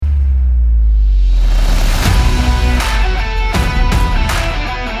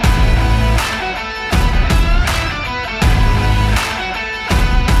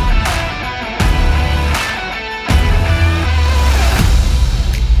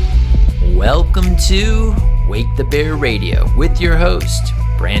Welcome to Wake the Bear Radio with your host,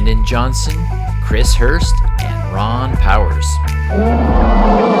 Brandon Johnson, Chris Hurst, and Ron Powers.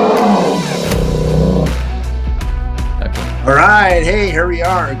 Okay. All right. Hey, here we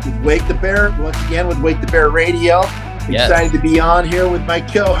are. Wake the Bear, once again with Wake the Bear Radio. Excited to be on here with my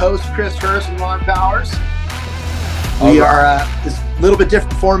co-hosts, Chris Hurst and Ron Powers. We are this little bit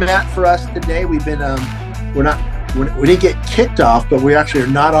different format for us today. We've been, we didn't get kicked off, but we actually are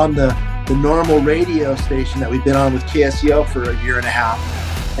not on the normal radio station that we've been on with KSEO for a year and a half.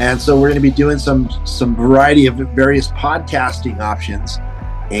 And so we're going to be doing some variety of various podcasting options.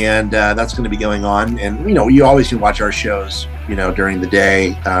 And that's going to be going on. And, you always can watch our shows, during the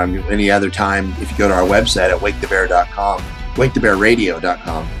day, any other time, if you go to our website at wakethebear.com,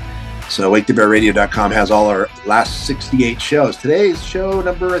 wakethebearradio.com. So wakethebearradio.com has all our last 68 shows. Today's show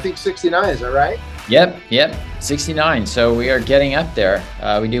number, I think, 69. Is that right? Yep, 69. So we are getting up there.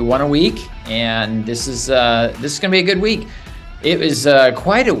 We do one a week, and this is going to be a good week. It was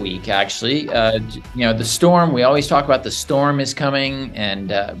quite a week, actually. The storm. We always talk about the storm is coming, and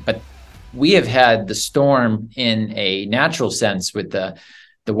but we have had the storm in a natural sense with the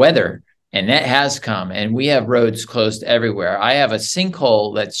weather, and that has come. And we have roads closed everywhere. I have a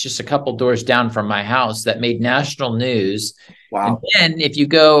sinkhole that's just a couple doors down from my house that made national news. Wow. And then if you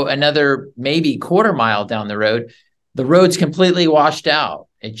go another maybe quarter mile down the road, the road's completely washed out.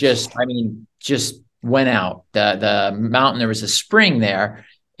 It just went out. The mountain, there was a spring there,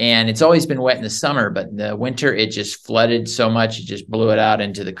 and it's always been wet in the summer, but in the winter, it just flooded so much, it just blew it out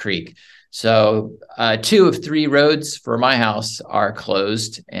into the creek. So 2 of 3 roads for my house are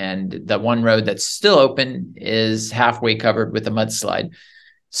closed, and the one road that's still open is halfway covered with a mudslide.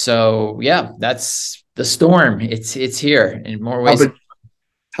 So yeah, that's the storm. It's here in more ways.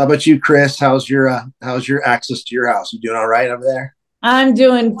 How about you, Chris? How's your access to your house? You doing all right over there? I'm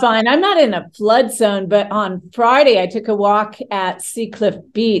doing fine. I'm not in a flood zone, but on Friday I took a walk at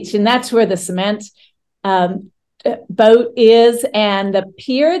Seacliff Beach, and that's where the cement boat is, and the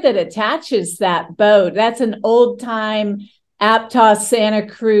pier that attaches that boat. That's an old time Aptos Santa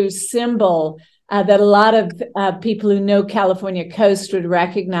Cruz symbol that a lot of people who know California coast would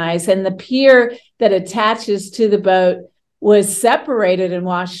recognize. And the pier that attaches to the boat was separated and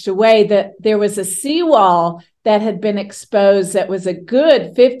washed away. That there was a seawall that had been exposed that was a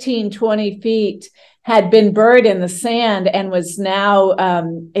good 15, 20 feet, had been buried in the sand and was now,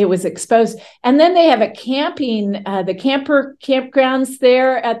 it was exposed. And then they have a campgrounds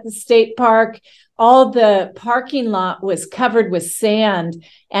there at the state park. All the parking lot was covered with sand,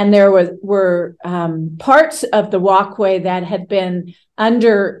 and there were parts of the walkway that had been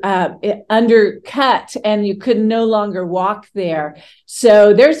undercut, and you could no longer walk there.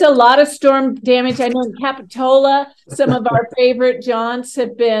 So there's a lot of storm damage. I know in Capitola, some of our favorite jaunts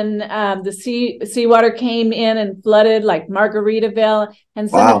have been, the seawater came in and flooded, like Margaritaville, and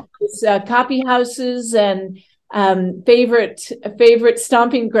some of those coffee houses and favorite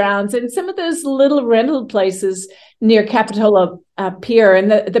stomping grounds, and some of those little rental places near Capitola Pier,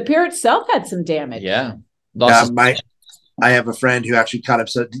 and the pier itself had some damage. Yeah. I have a friend who actually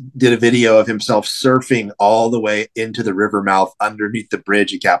did a video of himself surfing all the way into the river mouth underneath the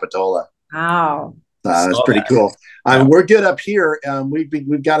bridge at Capitola. Wow. That's pretty cool. We're good up here.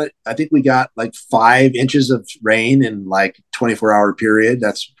 We've got it. I think we got like 5 inches of rain in like 24-hour period.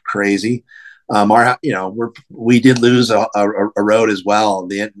 That's crazy. We did lose a road as well.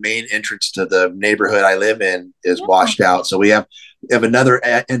 The main entrance to the neighborhood I live in is washed out. So we have another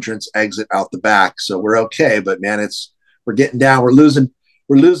entrance exit out the back. So we're okay, but man, we're getting down. We're losing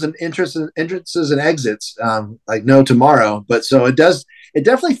entrances and exits like no tomorrow. But so it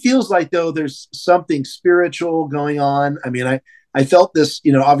definitely feels like though there's something spiritual going on. I mean, I felt this,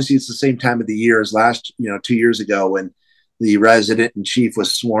 obviously it's the same time of the year as 2 years ago when the resident in chief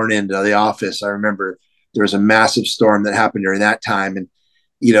was sworn into the office. I remember there was a massive storm that happened during that time. And,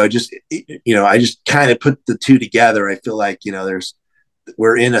 I just kind of put the two together. I feel like,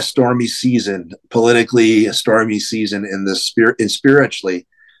 we're in a stormy season, politically a stormy season spiritually.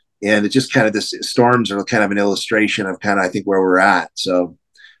 And it just kind of, this storms are kind of an illustration of I think where we're at. So,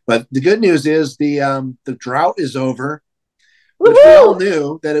 but the good news is the drought is over. Which we all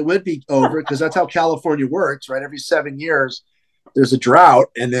knew that it would be over because that's how California works, right? Every 7 years, there's a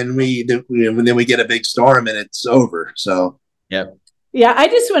drought, and then we get a big storm, and it's over. So, yeah. I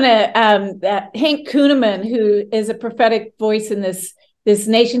just want to Hank Kuhneman, who is a prophetic voice in this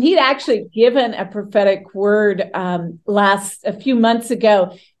nation, he'd actually given a prophetic word a few months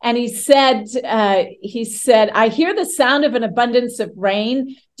ago, and he said, "I hear the sound of an abundance of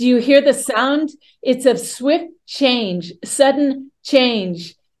rain. Do you hear the sound? It's of swift change, sudden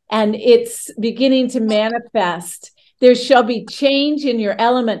change." and it's beginning to manifest. There shall be change in your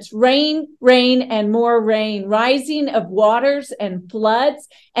elements, rain, rain, and more rain, rising of waters and floods,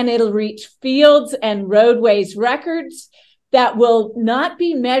 and it'll reach fields and roadways, records that will not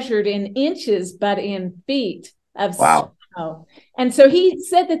be measured in inches, but in feet of snow. And so he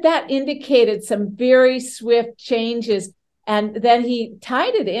said that indicated some very swift changes. And then he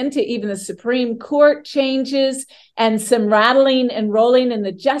tied it into even the Supreme Court changes and some rattling and rolling in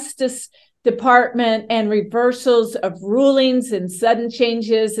the Justice Department and reversals of rulings and sudden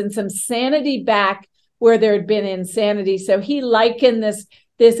changes and some sanity back where there had been insanity. So he likened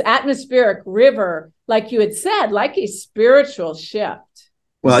this atmospheric river, like you had said, like a spiritual shift.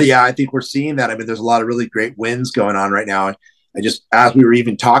 Well, yeah, I think we're seeing that. I mean, there's a lot of really great winds going on right now. As we were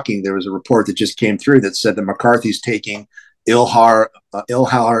even talking, there was a report that just came through that said that McCarthy's taking Ilhar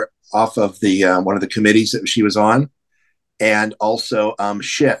off of the one of the committees that she was on. And also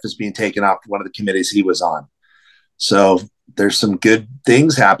Schiff is being taken off one of the committees he was on. So there's some good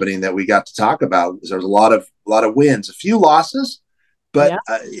things happening that we got to talk about. There's a lot of wins, a few losses, but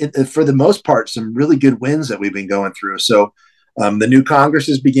for the most part, some really good wins that we've been going through. So the new Congress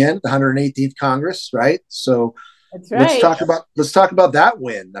has begun, the 118th Congress, right? So that's right. Let's talk about that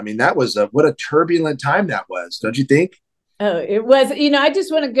win. I mean, that was what a turbulent time that was, don't you think? Oh, it was, I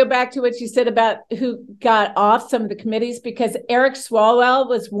just want to go back to what you said about who got off some of the committees, because Eric Swalwell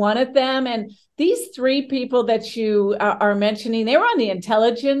was one of them. And these three people that you are mentioning, they were on the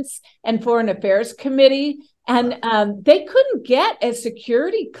Intelligence and Foreign Affairs Committee, and they couldn't get a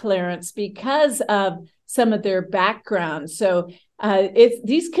security clearance because of some of their background. So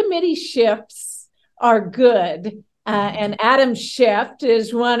these committee shifts are good. And Adam Schiff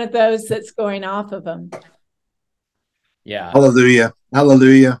is one of those that's going off of them. Yeah. Hallelujah.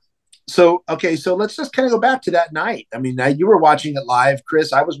 Hallelujah. So let's just kind of go back to that night. I mean, you were watching it live,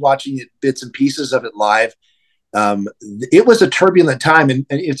 Chris. I was watching it, bits and pieces of it live. It was a turbulent time. And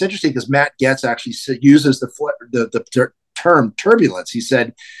it's interesting because Matt Gaetz actually uses the term turbulence. He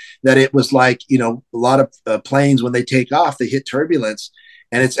said that it was like, a lot of planes, when they take off, they hit turbulence.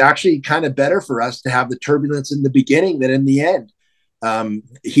 And it's actually kind of better for us to have the turbulence in the beginning than in the end.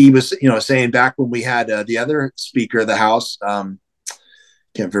 He was, saying back when we had the other Speaker of the House,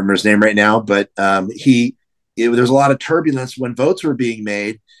 can't remember his name right now, but there was a lot of turbulence when votes were being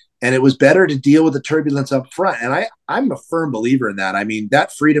made, and it was better to deal with the turbulence up front. And I'm a firm believer in that. I mean,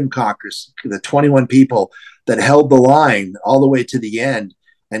 that Freedom Caucus, the 21 people that held the line all the way to the end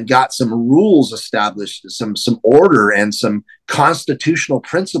and got some rules established, some order and some constitutional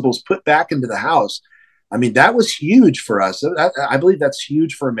principles put back into the House. I mean, that was huge for us. I believe that's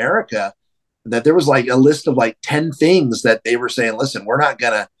huge for America, that there was like a list of like 10 things that they were saying, listen, we're not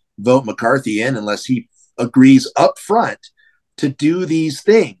going to vote McCarthy in unless he agrees up front to do these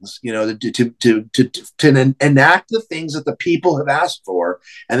things, to enact the things that the people have asked for.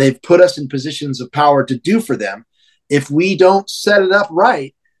 And they've put us in positions of power to do for them. If we don't set it up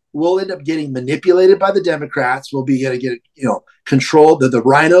right, we'll end up getting manipulated by the Democrats. We'll be going to get, control. The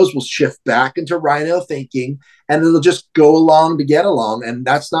RINOs will shift back into RINO thinking, and it'll just go along to get along. And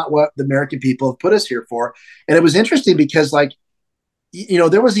that's not what the American people have put us here for. And it was interesting because,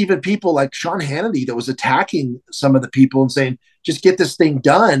 there was even people like Sean Hannity that was attacking some of the people and saying, just get this thing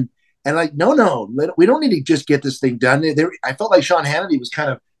done. And no, we don't need to just get this thing done. I felt like Sean Hannity was kind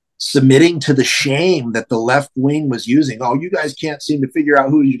of submitting to the shame that the left wing was using. Oh, you guys can't seem to figure out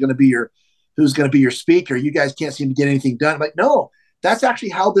who's going to be your speaker. You guys can't seem to get anything done. I'm like, no, that's actually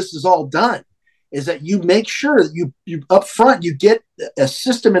how this is all done, is that you make sure that you up front, you get a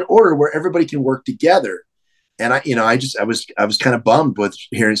system in order where everybody can work together. And I was kind of bummed with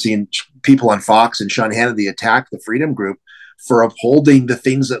seeing people on Fox and Sean Hannity attack the Freedom Group for upholding the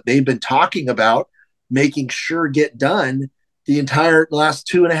things that they've been talking about, making sure get done the entire last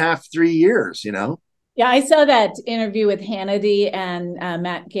 2.5, 3 years, Yeah, I saw that interview with Hannity and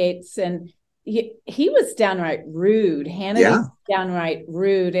Matt Gaetz, and he was downright rude. Hannity's downright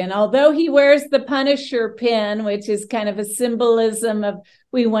rude. And although he wears the Punisher pin, which is kind of a symbolism of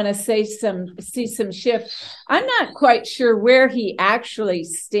we want to see some shift, I'm not quite sure where he actually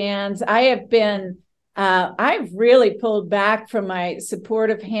stands. I've really pulled back from my support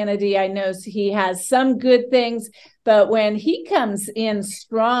of Hannity. I know he has some good things, but when he comes in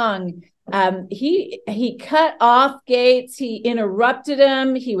strong, he cut off Gaetz. He interrupted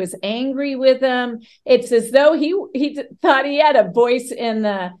him. He was angry with him. It's as though he thought he had a voice in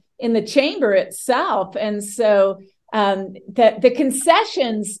the chamber itself. And so the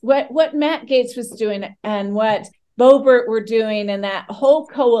concessions, what Matt Gaetz was doing and what Boebert were doing, and that whole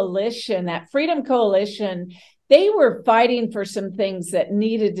coalition, that Freedom Coalition, they were fighting for some things that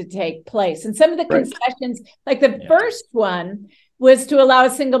needed to take place. And some of the concessions, like the first one was to allow a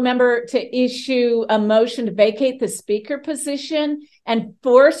single member to issue a motion to vacate the speaker position and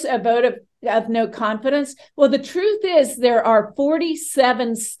force a vote of no confidence. Well, the truth is there are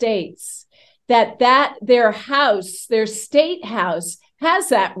 47 states that their state house has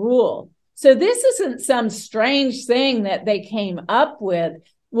that rule. So this isn't some strange thing that they came up with.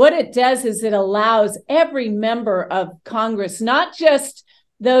 What it does is it allows every member of Congress, not just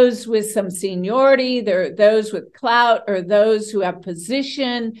those with some seniority, those with clout, or those who have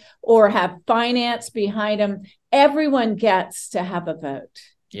position or have finance behind them. Everyone gets to have a vote.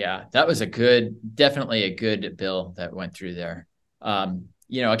 Yeah, that was definitely a good bill that went through there.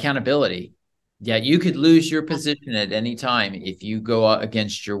 Accountability. Yeah, you could lose your position at any time if you go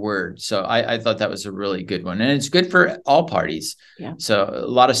against your word. So I thought that was a really good one. And it's good for all parties. Yeah. So a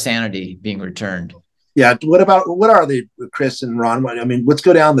lot of sanity being returned. Yeah. What are they, Chris and Ron? I mean, let's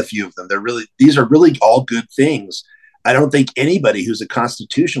go down the few of them. These are really all good things. I don't think anybody who's a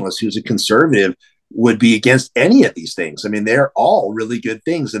constitutionalist, who's a conservative, would be against any of these things. I mean, they're all really good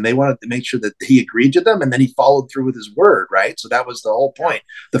things, and they wanted to make sure that he agreed to them and then he followed through with his word, right? So that was the whole point.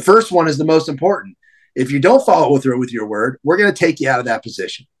 The first one is the most important. If you don't follow through with your word, we're going to take you out of that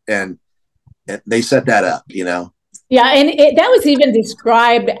position. And they set that up, Yeah, and that was even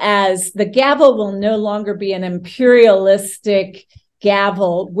described as the gavel will no longer be an imperialistic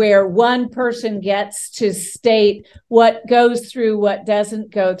gavel where one person gets to state what goes through, what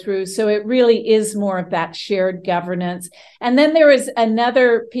doesn't go through. So it really is more of that shared governance. And then there is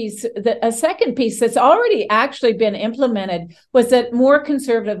another piece, a second piece that's already actually been implemented, was that more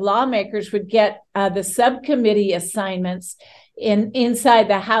conservative lawmakers would get the subcommittee assignments inside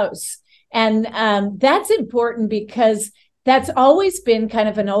the House. And that's important because that's always been kind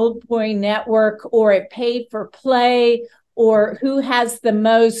of an old boy network or a pay for play, or who has the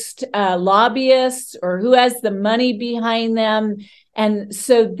most lobbyists, or who has the money behind them. And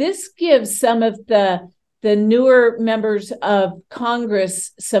so this gives some of the newer members of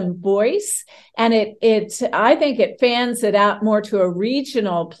Congress some voice. And I think it fans it out more to a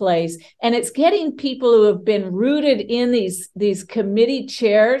regional place. And it's getting people who have been rooted in these committee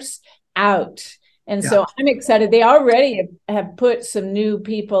chairs out. And so I'm excited. They already have put some new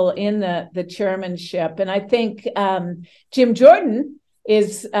people in the chairmanship. And I think Jim Jordan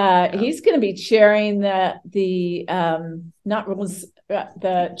is he's going to be chairing the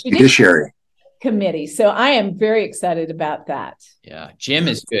Judiciary Committee. So I am very excited about that. Yeah, Jim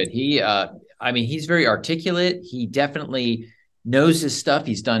is good. He's very articulate. He definitely knows his stuff.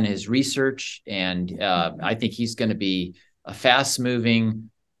 He's done his research, and I think he's going to be a fast-moving,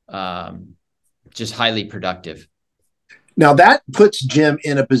 just highly productive. Now that puts Jim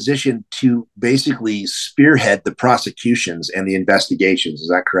in a position to basically spearhead the prosecutions and the investigations. Is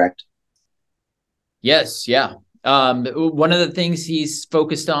that correct? Yes. Yeah. One of the things he's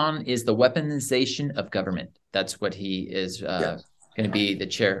focused on is the weaponization of government. That's what he is going to be the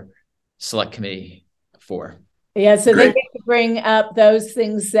chair select committee for. Yeah. So Great. They get to bring up those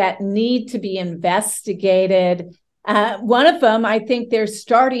things that need to be investigated. One of them, I think they're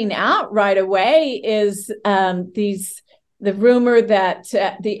starting out right away, is the rumor that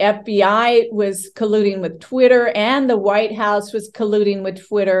the FBI was colluding with Twitter and the White House was colluding with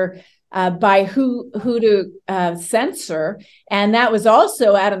Twitter by who to censor. And that was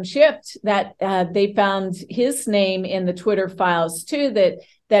also Adam Schiff, that they found his name in the Twitter files too,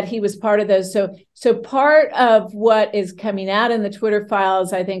 that he was part of those. So part of what is coming out in the Twitter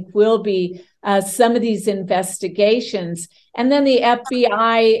files, I think, will be some of these investigations. And then the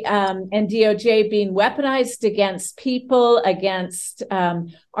FBI and DOJ being weaponized against people, against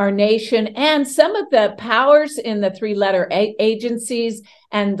our nation, and some of the powers in the three-letter agencies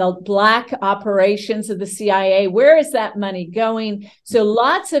and the black operations of the CIA. Where is that money going? So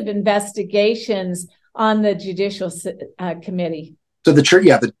lots of investigations on the Judicial Committee. So the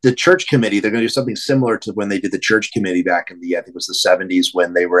church committee, they're going to do something similar to when they did the church committee back in I think it was the 70s,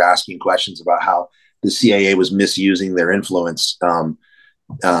 when they were asking questions about how the CIA was misusing their influence.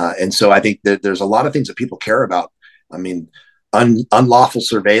 And so I think that there's a lot of things that people care about. I mean, unlawful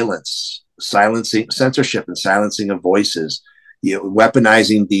surveillance, censorship and silencing of voices,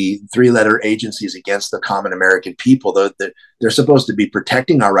 weaponizing the three-letter agencies against the common American people. They're supposed to be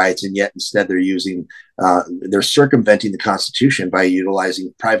protecting our rights, and yet instead they're circumventing the Constitution by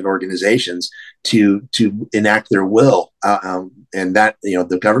utilizing private organizations to enact their will, and that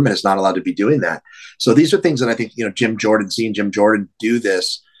the government is not allowed to be doing that. So these are things that I think seeing Jim Jordan do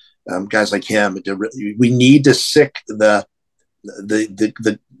this, guys like him, we need to sick the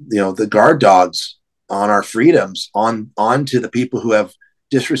guard dogs our freedoms on to the people who have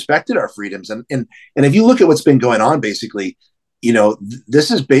disrespected our freedoms. And if you look at what's been going on, basically,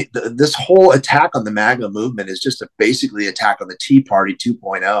 this whole attack on the MAGA movement is just basically attack on the Tea Party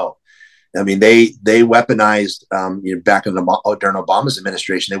 2.0. I mean, they weaponized, back during Obama's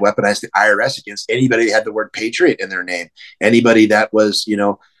administration, they weaponized the IRS against anybody that had the word patriot in their name, anybody that was,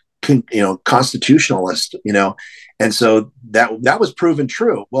 constitutionalist, and so that was proven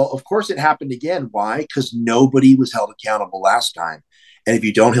true. Well, of course it happened again. Why? Because nobody was held accountable last time. And if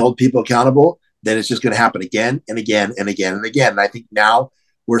you don't hold people accountable, then it's just going to happen again and again and again and again. And I think now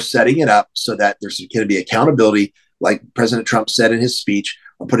we're setting it up so that there's going to be accountability, like President Trump said in his speech,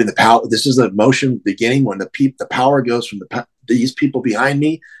 on putting the power. This is the motion beginning when the power goes from these people behind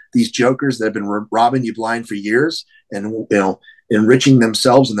me, these jokers that have been robbing you blind for years and enriching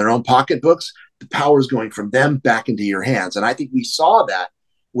themselves in their own pocketbooks. The power is going from them back into your hands. And I think we saw that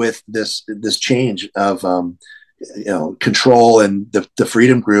with this change of control, and the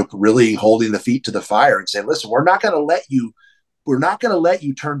Freedom Group really holding the feet to the fire and saying, listen, we're not going to let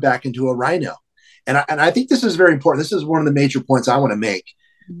you turn back into a rhino. And I think this is very important. This is one of the major points I want to make.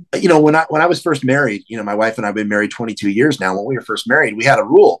 When I was first married, my wife and I have been married 22 years now. When we were first married, we had a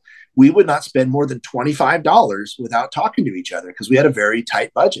rule. We would not spend more than $25 without talking to each other because we had a very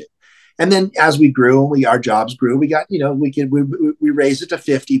tight budget. And then as we grew and our jobs grew, we got, we raised it to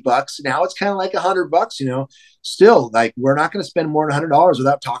 $50. Now it's kind of like $100, still, like, we're not going to spend more than $100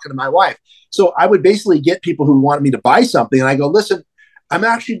 without talking to my wife. So I would basically get people who wanted me to buy something. And I go, listen, I'm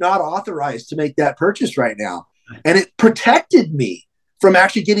actually not authorized to make that purchase right now. And it protected me from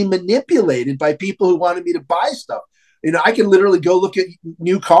actually getting manipulated by people who wanted me to buy stuff. I can literally go look at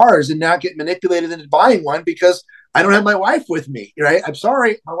new cars and now get manipulated into buying one because I don't have my wife with me, right? I'm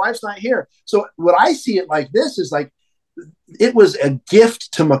sorry, my wife's not here. So what I see it like this is like, it was a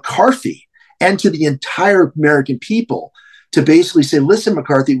gift to McCarthy and to the entire American people to basically say, listen,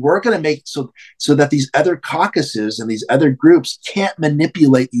 McCarthy, we're going to make so that these other caucuses and these other groups can't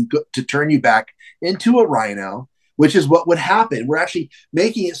manipulate you to turn you back into a rhino, which is what would happen. We're actually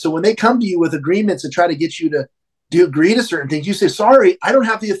making it so when they come to you with agreements and try to get you to agree to certain things, you say, sorry, I don't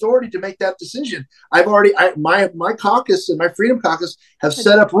have the authority to make that decision. My caucus and my Freedom Caucus have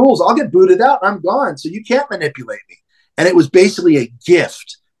set up rules. I'll get booted out. I'm gone. So you can't manipulate me. And it was basically a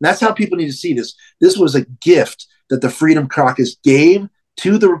gift. And that's how people need to see this. This was a gift that the Freedom Caucus gave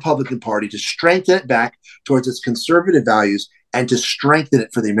to the Republican Party to strengthen it back towards its conservative values and to strengthen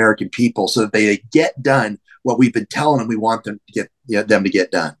it for the American people so that they get done what we've been telling them we want them to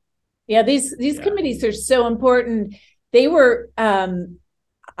get done. Yeah, these committees are so important. They were,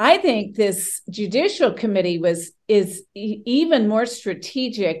 I think, this Judicial Committee is even more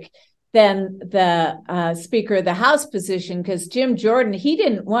strategic than the Speaker of the House position, because Jim Jordan, he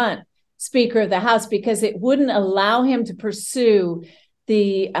didn't want Speaker of the House because it wouldn't allow him to pursue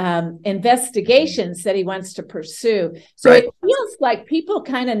the investigations that he wants to pursue. So It feels like people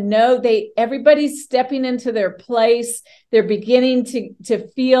kind of know everybody's stepping into their place. They're beginning to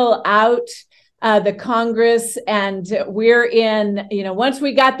feel out the Congress, and we're in, once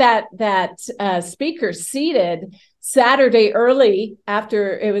we got that speaker seated Saturday early,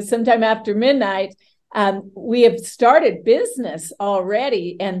 after it was sometime after midnight, we have started business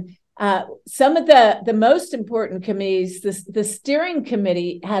already. And some of the most important committees, the steering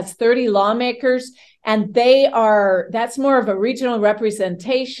committee has 30 lawmakers, and that's more of a regional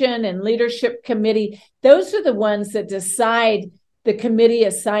representation and leadership committee. Those are the ones that decide the committee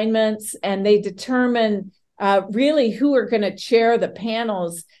assignments, and they determine really who are going to chair the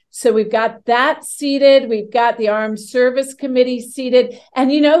panels. So we've got that seated. We've got the Armed Service Committee seated.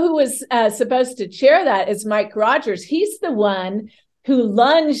 And who was supposed to chair that is Mike Rogers. He's the one who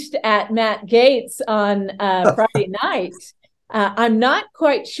lunged at Matt Gaetz on Friday night. I'm not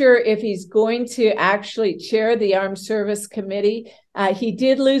quite sure if he's going to actually chair the Armed Service Committee. He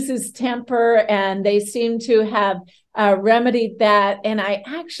did lose his temper, and they seem to have remedied that. And I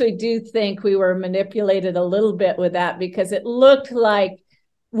actually do think we were manipulated a little bit with that, because it looked like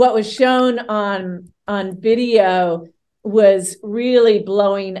what was shown on video was really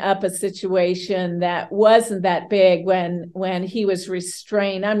blowing up a situation that wasn't that big when he was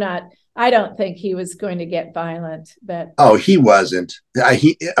restrained. I don't think he was going to get violent, but he wasn't.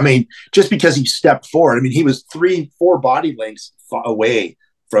 Just because he stepped forward, he was 3-4 body lengths away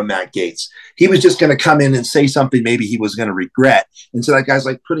from Matt Gaetz. He was just going to come in and say something maybe he was going to regret. And so that guy's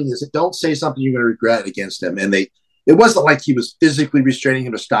like putting this, don't say something you're going to regret against him. And it wasn't like he was physically restraining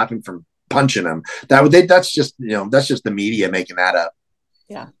him to stop him from punching him. That's just the media making that up.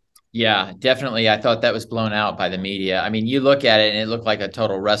 Yeah. Yeah, definitely. I thought that was blown out by the media. I mean, you look at it and it looked like a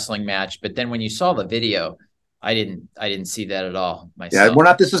total wrestling match, but then when you saw the video, I didn't see that at all Yeah,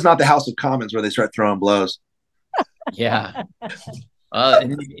 myself. this is not the House of Commons where they start throwing blows. Yeah.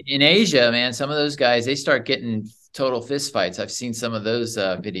 In Asia, man, some of those guys, they start getting total fist fights. I've seen some of those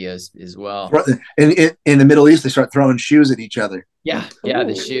videos as well. In the Middle East, they start throwing shoes at each other. Yeah, yeah,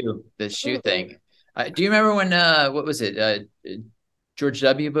 the shoe thing. Do you remember when what was it? George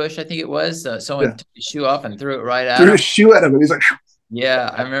W. Bush, I think it was. Someone took his shoe off and threw it right at him. Threw a shoe at him, and he's like, yeah,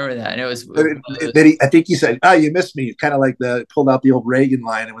 I remember that. And it was. I think he said, "Oh, you missed me." Kind of like pulled out the old Reagan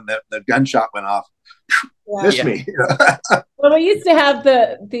line when the gunshot went off. Yeah. Missed me. Well, we used to have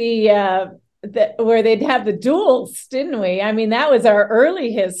the where they'd have the duels, didn't we? I mean, that was our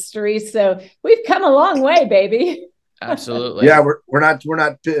early history. So we've come a long way, baby. Absolutely. Yeah, we're not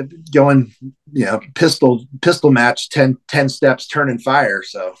going, pistol match 10 steps, turn and fire.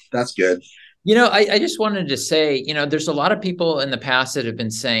 So that's good. I just wanted to say, there's a lot of people in the past that have been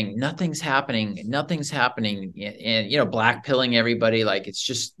saying nothing's happening, and blackpilling everybody like it's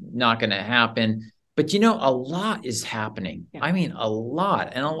just not going to happen. But a lot is happening. Yeah. I mean, a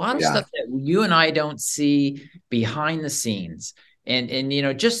lot, and a lot of stuff that you and I don't see behind the scenes. And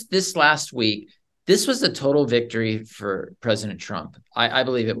just this last week, this was a total victory for President Trump. I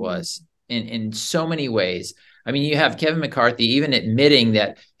believe it was in so many ways. I mean, you have Kevin McCarthy even admitting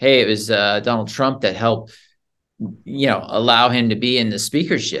that, hey, it was Donald Trump that helped, allow him to be in the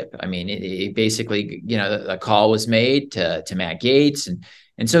speakership. I mean, it basically, a call was made to Matt Gaetz.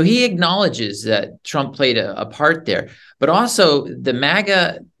 And so he acknowledges that Trump played a part there. But also the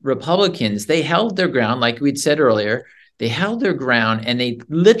MAGA Republicans, they held their ground, like we'd said earlier. They held their ground and they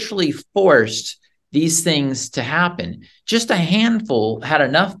literally forced these things to happen. Just a handful had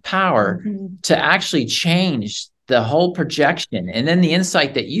enough power to actually change the whole projection. And then the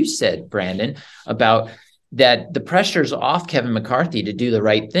insight that you said, Brandon, about that the pressure's off Kevin McCarthy to do the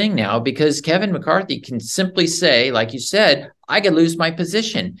right thing now, because Kevin McCarthy can simply say, like you said, I could lose my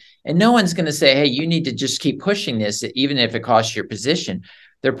position. And no one's going to say, hey, you need to just keep pushing this, even if it costs your position.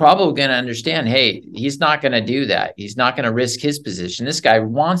 They're probably going to understand, hey, he's not going to do that. He's not going to risk his position. This guy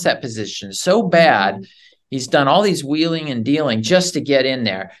wants that position so bad. He's done all these wheeling and dealing just to get in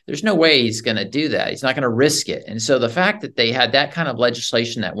there. There's no way he's going to do that. He's not going to risk it. And so the fact that they had that kind of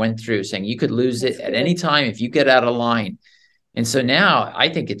legislation that went through saying you could lose it at any time if you get out of line. And so now I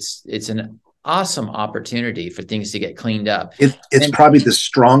think it's an awesome opportunity for things to get cleaned up. It's probably the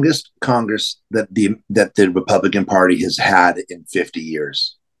strongest Congress that the Republican Party has had in 50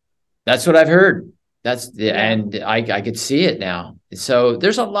 years. That's what I've heard. And I could see it now. So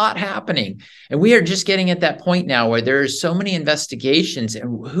there's a lot happening, and we are just getting at that point now where there's so many investigations,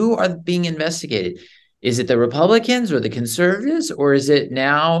 and who are being investigated? Is it the Republicans or the conservatives, or is it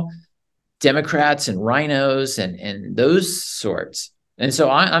now Democrats and RINOs and those sorts? And so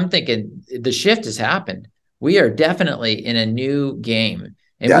I'm thinking the shift has happened. We are definitely in a new game.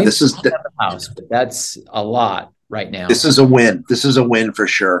 And this is the house, but that's a lot right now. This is a win. This is a win for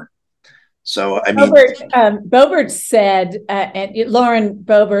sure. So, I mean, Boebert said, and Lauren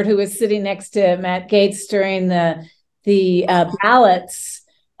Boebert, who was sitting next to Matt Gaetz during the ballots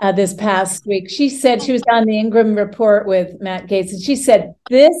this past week, she said she was on the Ingram Report with Matt Gaetz, and she said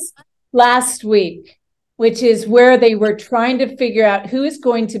this last week, which is where they were trying to figure out who is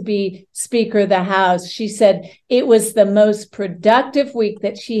going to be Speaker of the House. She said it was the most productive week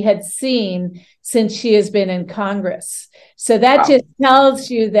that she had seen since she has been in Congress. So that just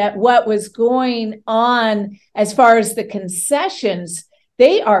tells you that what was going on as far as the concessions,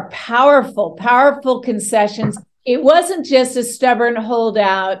 they are powerful, powerful concessions. It wasn't just a stubborn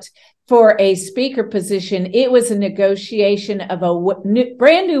holdout for a speaker position. It was a negotiation of a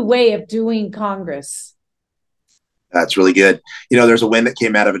brand new way of doing Congress. That's really good. There's a win that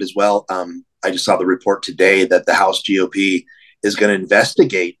came out of it as well. I just saw the report today that the House GOP is going to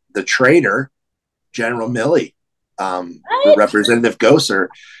investigate the traitor, General Milley. Representative Gosar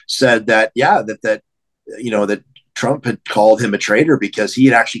said that, that Trump had called him a traitor because he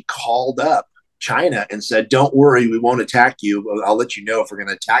had actually called up China and said, don't worry, we won't attack you. I'll let you know if we're going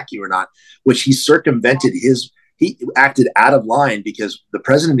to attack you or not, which he circumvented he acted out of line because the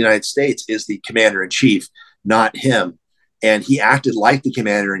president of the United States is the commander in chief, not him. And he acted like the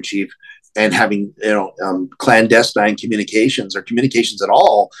commander in chief and having, clandestine communications or communications at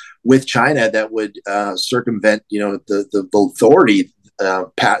all with China that would circumvent, the authority,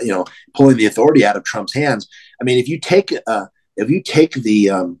 pulling the authority out of Trump's hands. I mean, if you take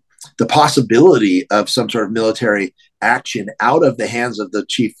the possibility of some sort of military action out of the hands of the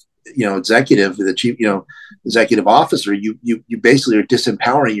chief executive, the chief, executive officer, you basically are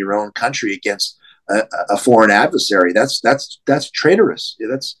disempowering your own country against a foreign adversary. That's traitorous.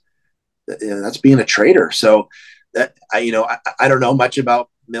 That's being a traitor. So I don't know much about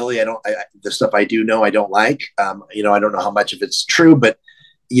Milley. The stuff I do know, I don't like. I don't know how much of it's true, but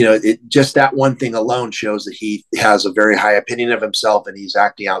just that one thing alone shows that he has a very high opinion of himself and he's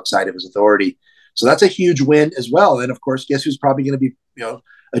acting outside of his authority. So that's a huge win as well. And of course, guess who's probably going to be,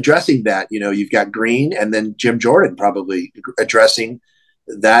 addressing that? You've got Green and then Jim Jordan probably addressing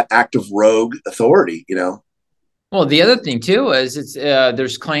that act of rogue authority, Well, the other thing too is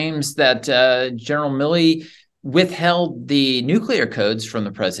there's claims that General Milley withheld the nuclear codes from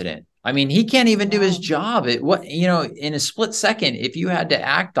the president. I mean, he can't even do his job. In a split second, if you had to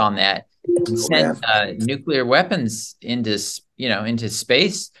act on that and send nuclear weapons into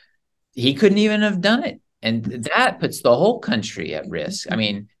space, he couldn't even have done it. And that puts the whole country at risk. I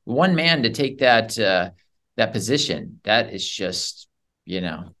mean, one man to take that position, that is just, I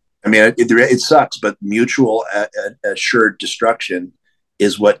mean, it sucks, but mutual assured destruction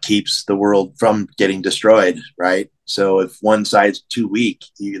is what keeps the world from getting destroyed, right? So if one side's too weak,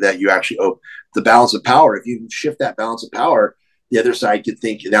 that you actually the balance of power. If you shift that balance of power, the other side could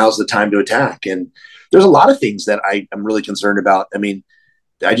think now's the time to attack. And there's a lot of things that I'm really concerned about. I mean,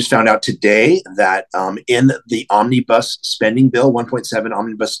 I just found out today that in the omnibus spending bill, 1.7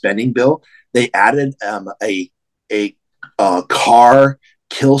 omnibus spending bill, they added a car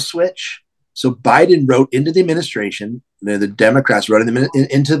kill switch. So Biden wrote into the administration, the Democrats wrote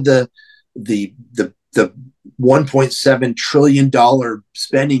into the $1.7 trillion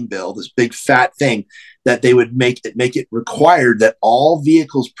spending bill, this big fat thing, that they would make it required that all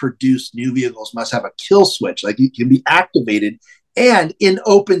new vehicles must have a kill switch, like it can be activated and in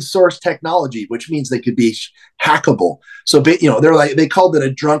open source technology, which means they could be hackable. So, they called it a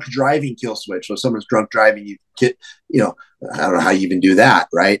drunk driving kill switch. So if someone's drunk driving, I don't know how you even do that,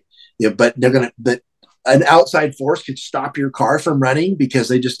 right? But but an outside force could stop your car from running because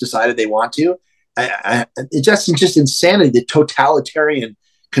they just decided they want to. It's just insanity, the totalitarian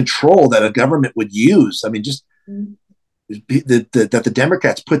control that a government would use. I mean, just that the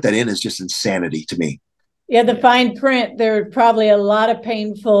Democrats put that in is just insanity to me. Yeah, the fine print, there are probably a lot of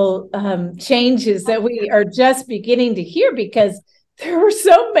painful changes that we are just beginning to hear because there were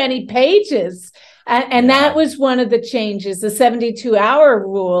so many pages. And that was one of the changes, the 72-hour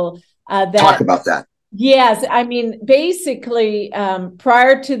rule. Talk about that. Yes. I mean, basically,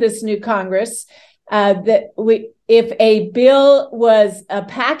 prior to this new Congress, if a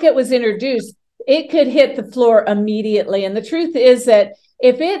packet was introduced, it could hit the floor immediately. And the truth is that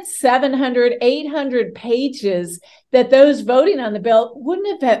if it's 700, 800 pages, that those voting on the bill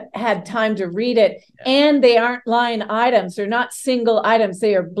wouldn't have had time to read it. And they aren't line items. They're not single items.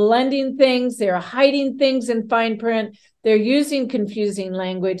 They are blending things. They're hiding things in fine print. They're using confusing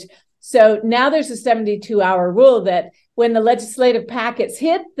language. So now there's a 72-hour rule that when the legislative packets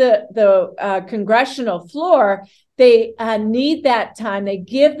hit the congressional floor, they need that time. They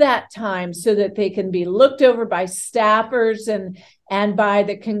give that time so that they can be looked over by staffers and by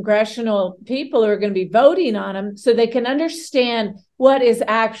the congressional people who are going to be voting on them so they can understand what is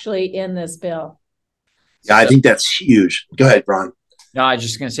actually in this bill. Yeah, I think that's huge. Go ahead, Ron. No, I was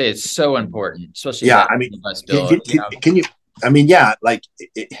just going to say it's so important, especially. Yeah, I mean, can you? I mean, yeah, like,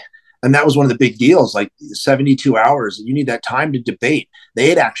 and that was one of the big deals. Like 72 hours, you need that time to debate. They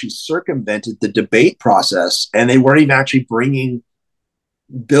had actually circumvented the debate process, and they weren't even actually bringing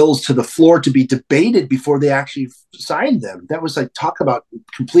bills to the floor to be debated before they actually signed them. That was like, talk about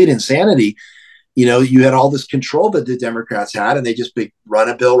complete insanity. You had all this control that the Democrats had, and they just run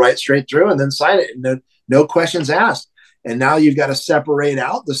a bill right straight through and then sign it, and no questions asked. And now you've got to separate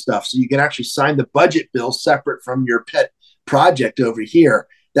out the stuff so you can actually sign the budget bill separate from your pet project over here.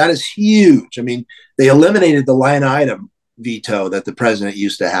 That is huge. I mean, they eliminated the line item veto that the president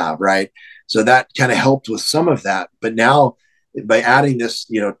used to have, right? So that kind of helped with some of that. But now, by adding this,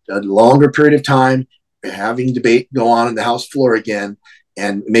 a longer period of time, having debate go on in the House floor again,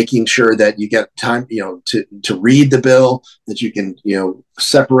 and making sure that you get time, to read the bill, that you can,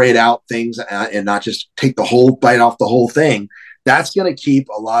 separate out things and not just take the whole bite off the whole thing. That's going to keep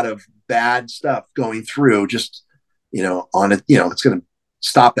a lot of bad stuff going through. Just, on it, it's going to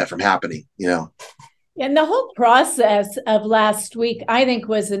stop that from happening. And the whole process of last week, I think,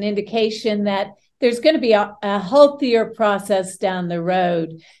 was an indication that there's going to be a healthier process down the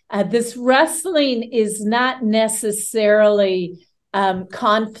road. This wrestling is not necessarily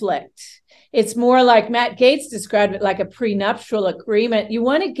conflict. It's more like Matt Gaetz described it, like a prenuptial agreement. You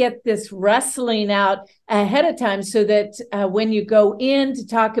want to get this wrestling out ahead of time so that when you go in to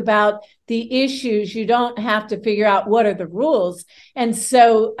talk about the issues, you don't have to figure out what are the rules. And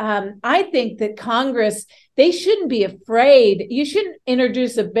so I think that Congress, they shouldn't be afraid. You shouldn't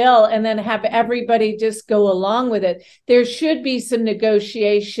introduce a bill and then have everybody just go along with it. There should be some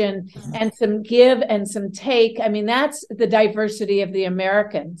negotiation and some give and some take. I mean, that's the diversity of the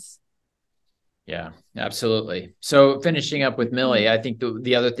Americans. Yeah, absolutely. So finishing up with Millie, I think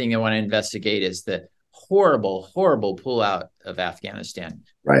the other thing I want to investigate is the horrible pullout of Afghanistan.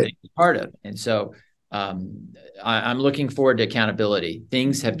 Right. Part of. And so I'm looking forward to accountability.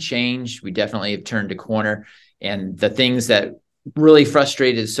 Things have changed. We definitely have turned a corner. And the things that really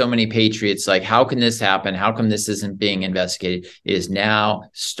frustrated so many patriots, like, how can this happen? How come this isn't being investigated? It is now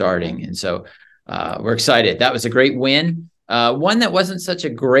starting. And so we're excited. That was a great win. One that wasn't such a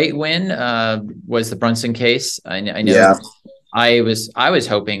great win was the Brunson case. I know. Yeah. I was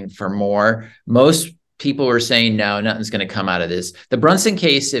hoping for more. Most people were saying, no, nothing's going to come out of this. The Brunson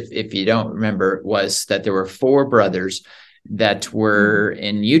case, if you don't remember, was that there were 4 brothers that were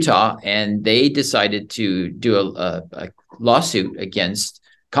in Utah, and they decided to do a lawsuit against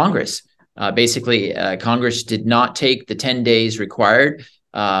Congress. Basically, Congress did not take the 10 days required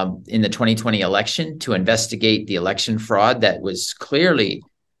in the 2020 election to investigate the election fraud that was clearly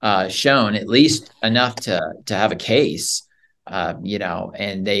shown, at least enough to have a case,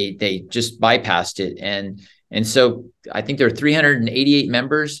 and they just bypassed it. And so I think there are 388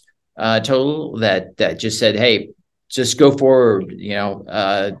 members total that just said, hey, just go forward,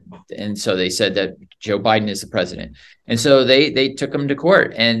 and so they said that Joe Biden is the president. And so they took him to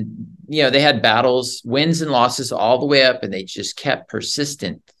court, and they had battles, wins and losses all the way up, and they just kept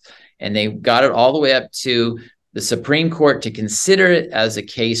persistent. And they got it all the way up to the Supreme Court to consider it as a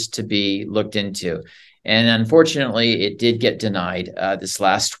case to be looked into. And unfortunately, it did get denied this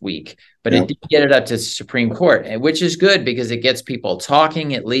last week, but It did get it up to the Supreme Court, which is good because it gets people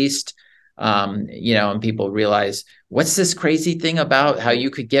talking at least, and people realize, what's this crazy thing about how you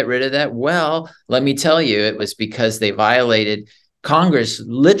could get rid of that? Well, let me tell you, it was because Congress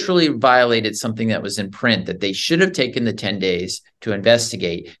literally violated something that was in print, that they should have taken the 10 days to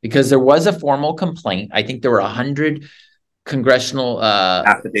investigate, because there was a formal complaint. I think there were 100 congressional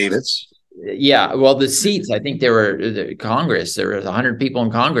affidavits. Yeah, well, the seats, I think there were 100 people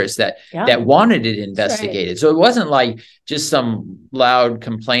in Congress that wanted it investigated. Right. So it wasn't like just some loud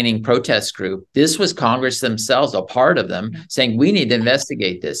complaining protest group. This was Congress themselves, a part of them, saying we need to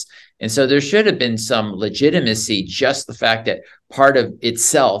investigate this. And so there should have been some legitimacy, just the fact that part of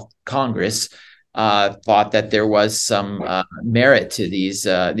itself, Congress, thought that there was some merit to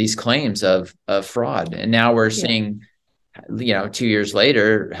these claims of fraud. And now we're seeing 2 years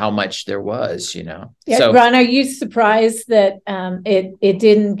later, how much there was, Yeah, so, Ron, are you surprised that it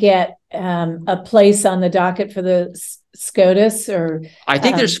didn't get a place on the docket for the SCOTUS? Or I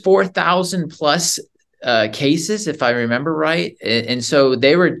think there's 4,000 plus cases, if I remember right, and so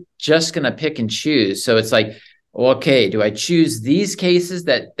they were just going to pick and choose. So it's like, okay, do I choose these cases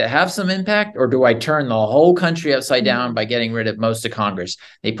that have some impact, or do I turn the whole country upside down by getting rid of most of Congress?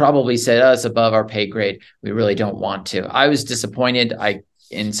 They probably said, it's above our pay grade. We really don't want to. I was disappointed.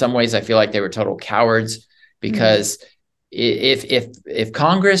 In some ways, I feel like they were total cowards, because if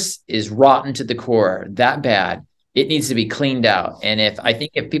Congress is rotten to the core that bad, it needs to be cleaned out. And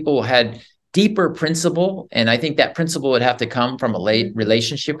if people had deeper principle, and I think that principle would have to come from a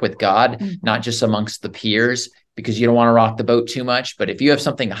relationship with God, not just amongst the peers, because you don't want to rock the boat too much. But if you have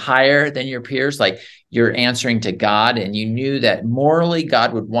something higher than your peers, like you're answering to God, and you knew that morally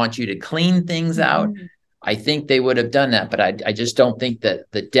God would want you to clean things out, I think they would have done that. But I just don't think that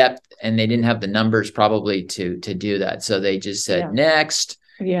the depth, and they didn't have the numbers probably to do that. So they just said next.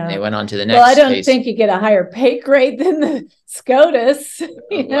 Yeah. And they went on to the next. Well, I don't think you get a higher pay grade than the SCOTUS,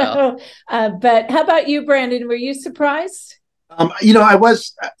 But how about you, Brandon? Were you surprised? I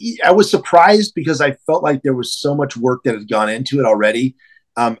was surprised, because I felt like there was so much work that had gone into it already.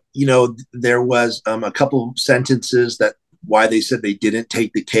 There was a couple of sentences that why they said they didn't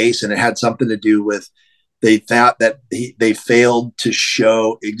take the case, and it had something to do with they thought that they failed to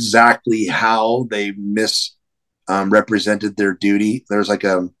show exactly how they represented their duty. There's like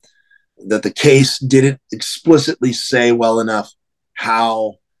that the case didn't explicitly say well enough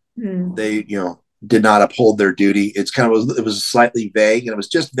how they did not uphold their duty. It was slightly vague, and it was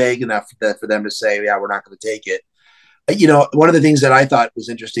just vague enough for them to say, yeah, we're not going to take it. One of the things that I thought was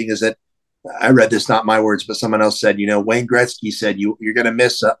interesting is that I read this, not my words, but someone else said, Wayne Gretzky said, you're going to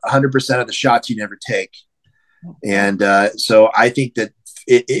miss 100% of the shots you never take. And so I think that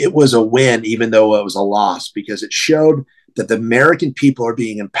it was a win, even though it was a loss, because it showed that the American people are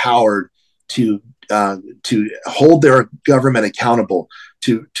being empowered to hold their government accountable,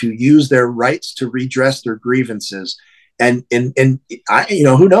 to use their rights to redress their grievances, and I,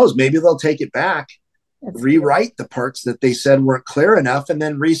 who knows, maybe they'll take it back, rewrite the parts that they said weren't clear enough, and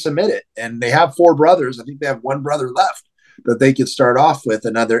then resubmit it. And they have 4 brothers. I think they have 1 brother left that they could start off with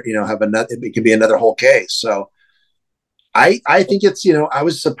another. Have another. It could be another whole case. So I think it's, I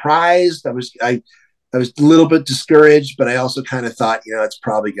was surprised. I was a little bit discouraged, but I also kind of thought,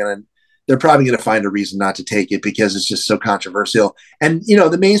 they're probably going to find a reason not to take it because it's just so controversial. And,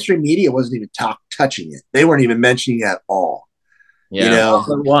 the mainstream media wasn't even touching it. They weren't even mentioning it at all. Yeah.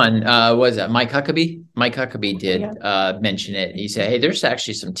 One was that Mike Huckabee. Mike Huckabee did mention it. He said, hey, there's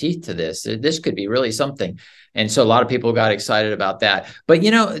actually some teeth to this. This could be really something. And so a lot of people got excited about that. But,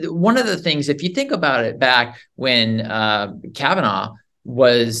 one of the things, if you think about it, back when Kavanaugh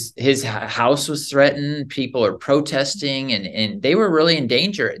his house was threatened, people are protesting, and they were really in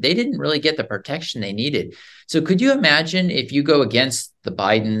danger. They didn't really get the protection they needed. So could you imagine if you go against the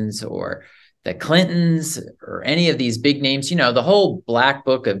Bidens or the Clintons or any of these big names, the whole black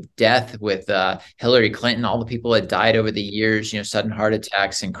book of death with Hillary Clinton, all the people that died over the years, sudden heart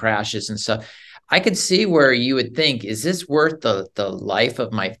attacks and crashes and stuff. I could see where you would think, is this worth the life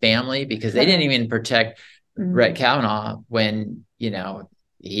of my family? Because they didn't even protect Brett Kavanaugh when,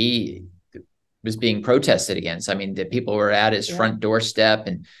 he was being protested against. I mean, the people were at his front doorstep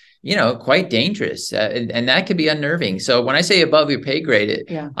and, quite dangerous. And that could be unnerving. So when I say above your pay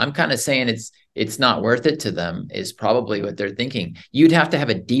grade, I'm kind of saying it's not worth it to them is probably what they're thinking. You'd have to have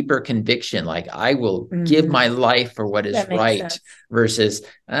a deeper conviction, like I will give my life for what is right versus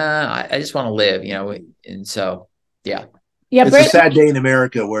I just want to live, and so, yeah. Yeah, it's a sad day in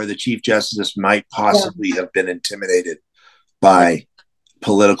America where the Chief Justice might possibly have been intimidated by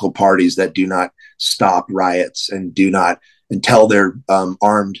political parties that do not stop riots and tell their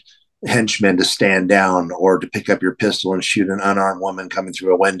armed henchmen to stand down or to pick up your pistol and shoot an unarmed woman coming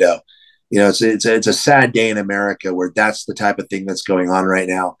through a window. It's a sad day in America where that's the type of thing that's going on right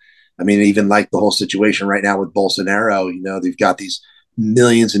now. I mean, even like the whole situation right now with Bolsonaro, they've got these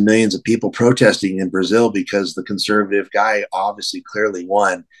millions and millions of people protesting in Brazil because the conservative guy obviously clearly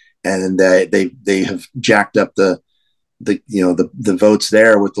won, and they have jacked up the votes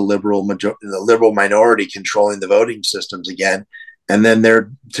there with the liberal minority controlling the voting systems again. And then they're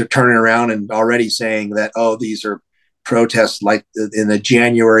turning around and already saying that, these are protests like in the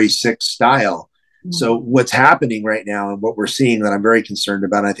January 6th style. Mm-hmm. So what's happening right now and what we're seeing that I'm very concerned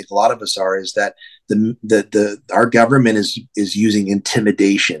about, and I think a lot of us are, is that our government is using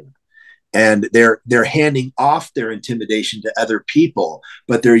intimidation, and they're handing off their intimidation to other people,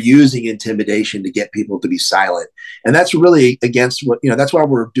 but they're using intimidation to get people to be silent. And that's really against what, that's why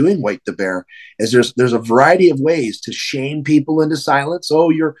we're doing Wake the Bear, is there's a variety of ways to shame people into silence. Oh,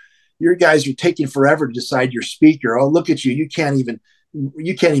 your guys are taking forever to decide your speaker. Oh, look at you. You can't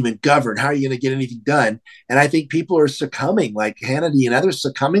even govern. How are you going to get anything done? And I think people are succumbing, like Hannity and others,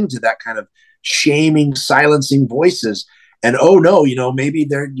 succumbing to that kind of shaming, silencing voices. And oh no, maybe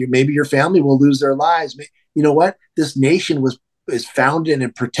your family will lose their lives. You know what? This nation is founded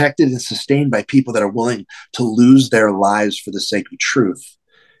and protected and sustained by people that are willing to lose their lives for the sake of truth.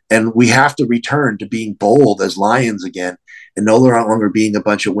 And we have to return to being bold as lions again, and no longer being a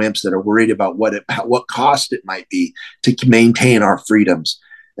bunch of wimps that are worried about what cost it might be to maintain our freedoms.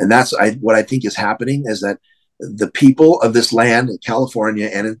 And that's what I think is happening, is that the people of this land in California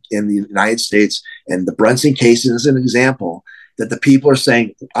and in the United States, and the Brunson case is an example, that the people are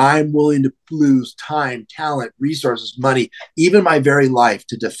saying, I'm willing to lose time, talent, resources, money, even my very life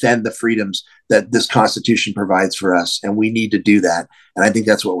to defend the freedoms that this Constitution provides for us. And we need to do that. And I think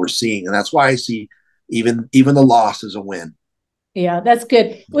that's what we're seeing. And that's why I see even the loss as a win. Yeah, that's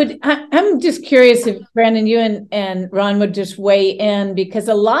good. I'm just curious if Brandon, you and Ron would just weigh in, because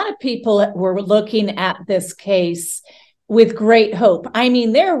a lot of people were looking at this case with great hope. I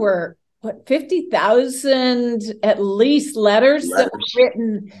mean, there were 50,000 at least letters that were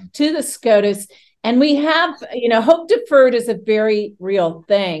written to the SCOTUS. And we have, hope deferred is a very real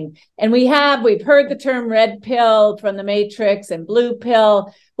thing. And we've heard the term red pill from the Matrix and blue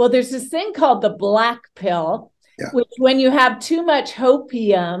pill. Well, there's this thing called the black pill. Yeah. Which, when you have too much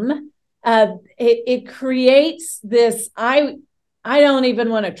hopium, it creates this, I don't even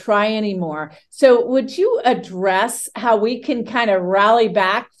want to try anymore. So would you address how we can kind of rally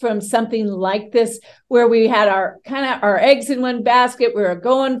back from something like this, where we had our eggs in one basket, we were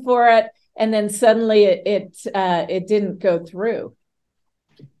going for it, and then suddenly it didn't go through?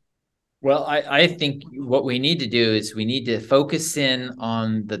 Well, I think what we need to do is we need to focus in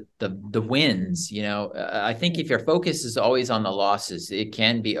on the wins. I think if your focus is always on the losses, it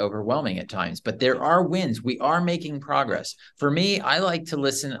can be overwhelming at times. But there are wins. We are making progress. For me, I like to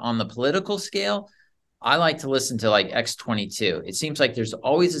listen on the political scale. I like to listen to like X22. It seems like there's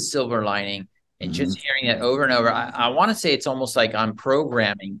always a silver lining, and just hearing it over and over. I want to say it's almost like I'm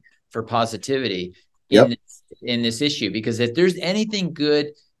programming for positivity in this issue, because if there's anything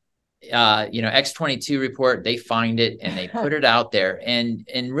good, X22 report, they find it and they put it out there, and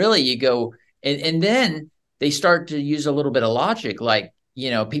really you go, and then they start to use a little bit of logic, like,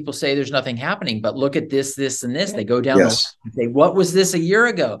 people say there's nothing happening, but look at this, and this. They go down the line and say, what was this a year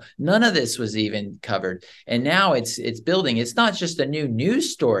ago? None of this was even covered. And now it's building. It's not just a new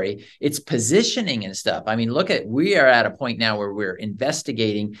news story, it's positioning and stuff. I mean, we are at a point now where we're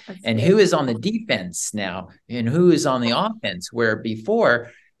investigating who is on the defense now and who is on the offense, where before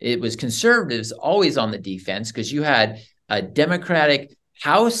it was conservatives always on the defense, because you had a Democratic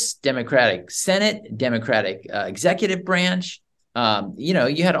House, Democratic Senate, Democratic executive branch.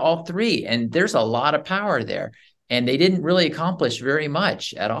 You had all three, and there's a lot of power there, and they didn't really accomplish very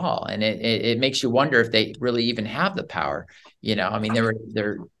much at all. And it makes you wonder if they really even have the power. I mean,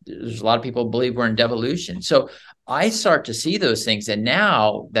 there's a lot of people believe we're in devolution. So I start to see those things. And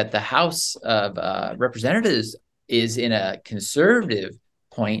now that the House of Representatives is in a conservative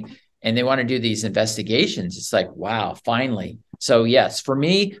point and they want to do these investigations, it's like, wow, finally. So yes, for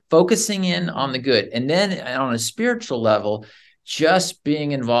me, focusing in on the good, and then on a spiritual level, just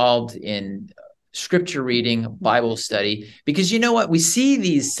being involved in scripture reading, Bible study, because you know what? We see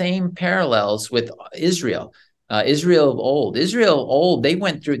these same parallels with Israel. Israel of old,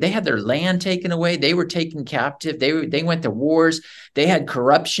 they had their land taken away. They were taken captive. They went to wars. They had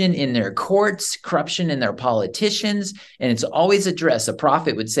corruption in their courts, corruption in their politicians. And it's always addressed. A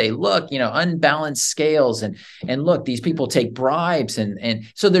prophet would say, look, unbalanced scales, and look, these people take bribes. And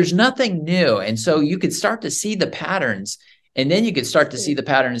so there's nothing new. And so you could start to see the patterns. And then you could start to see the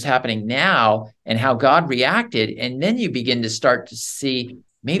patterns happening now and how God reacted. And then you begin to start to see,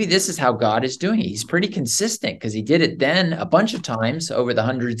 maybe this is how God is doing it. He's pretty consistent, because he did it then a bunch of times over the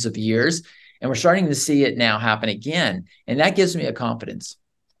hundreds of years. And we're starting to see it now happen again. And that gives me a confidence.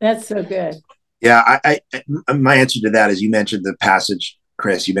 That's so good. Yeah. I my answer to that is, you mentioned the passage,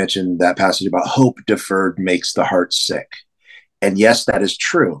 Chris, you mentioned that passage about hope deferred makes the heart sick. And yes, that is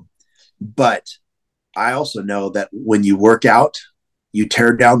true. But I also know that when you work out, you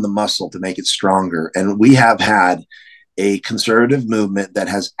tear down the muscle to make it stronger. And we have had a conservative movement that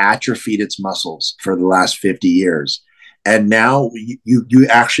has atrophied its muscles for the last 50 years. And now you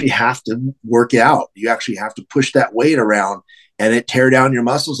actually have to work out. You actually have to push that weight around, and it tear down your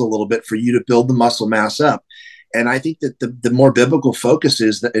muscles a little bit for you to build the muscle mass up. And I think that the more biblical focus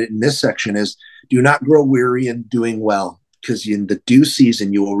is that in this section is, do not grow weary in doing well, because in the due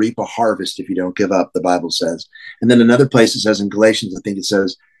season, you will reap a harvest if you don't give up, the Bible says. And then another place it says in Galatians, I think it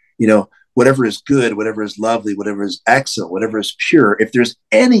says, whatever is good, whatever is lovely, whatever is excellent, whatever is pure, if there's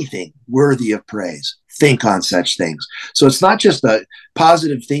anything worthy of praise, think on such things. So it's not just the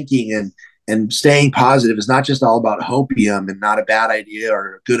positive thinking and staying positive. It's not just all about hopium and not a bad idea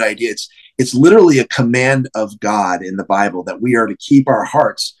or a good idea. It's literally a command of God in the Bible that we are to keep our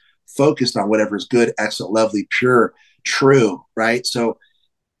hearts focused on whatever is good, excellent, lovely, pure, true, right? So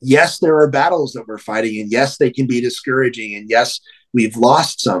yes, there are battles that we're fighting, and yes, they can be discouraging, and yes, we've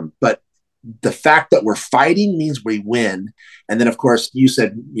lost some, but the fact that we're fighting means we win. And then, of course, you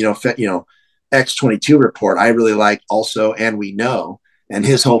said, X22 report, I really like also, and we know, and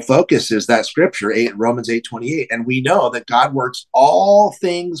his whole focus is that scripture, Romans 8:28. And we know that God works all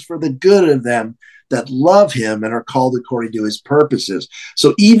things for the good of them that love him and are called according to his purposes.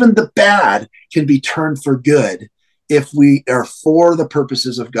 So even the bad can be turned for good if we are for the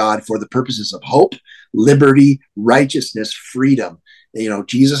purposes of God, for the purposes of hope, liberty, righteousness, freedom.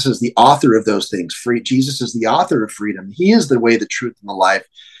 Jesus is the author of those things. Jesus is the author of freedom. He is the way, the truth, and the life.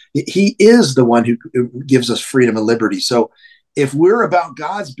 He is the one who gives us freedom and liberty. So if we're about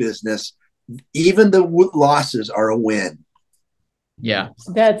God's business, even the losses are a win. Yeah.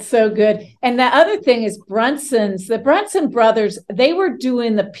 That's so good. And the other thing is the Brunson brothers, they were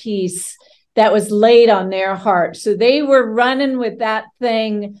doing the piece that was laid on their heart. So they were running with that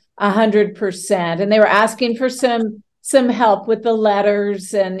thing 100%. And they were asking for some help with the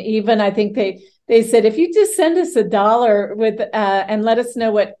letters. And even I think they said, if you just send us $1 with and let us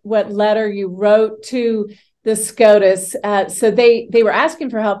know what letter you wrote to the SCOTUS. So they were asking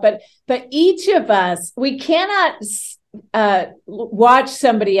for help, but each of us, we cannot watch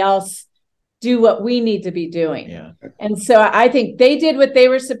somebody else do what we need to be doing. Yeah. And so I think they did what they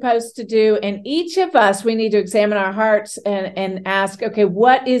were supposed to do. And each of us, we need to examine our hearts and ask, okay,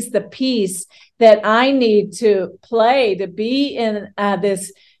 what is the piece that I need to play to be in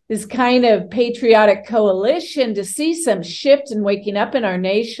this kind of patriotic coalition, to see some shift in waking up in our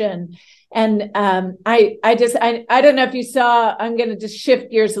nation. And I don't know if you saw, I'm going to just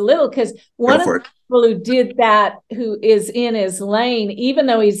shift gears a little, because one of the people who did that, who is in his lane, even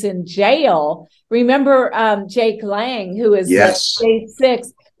though he's in jail, remember Jake Lang, who is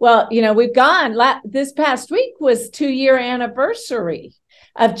J6. Well, we've gone, this past week was 2-year anniversary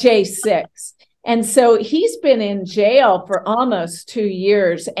of J6. And so he's been in jail for almost 2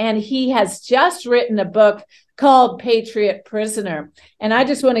 years, and he has just written a book called Patriot Prisoner. And I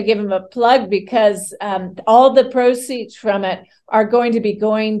just want to give him a plug, because all the proceeds from it are going to be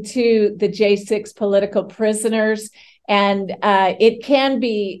going to the J6 political prisoners. And it can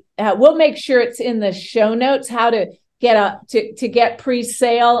be, we'll make sure it's in the show notes how to get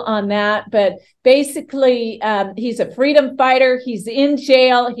pre-sale on that. But basically, he's a freedom fighter. He's in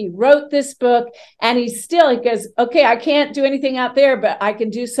jail. He wrote this book, and he goes, okay, I can't do anything out there, but I can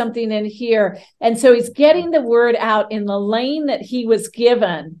do something in here. And so he's getting the word out in the lane that he was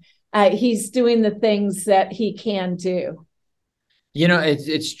given. He's doing the things that he can do.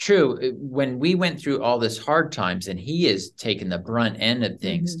 It's true. When we went through all this hard times, and he is taking the brunt end of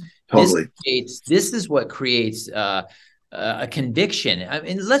things, totally. This is what creates a conviction. I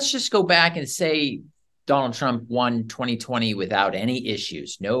mean, let's just go back and say Donald Trump won 2020 without any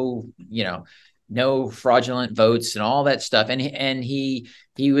issues, no fraudulent votes and all that stuff. And he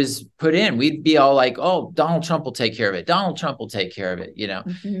was put in. We'd be all like, oh, Donald Trump will take care of it. Donald Trump will take care of it,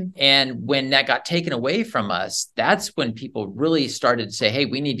 And when that got taken away from us, that's when people really started to say, hey,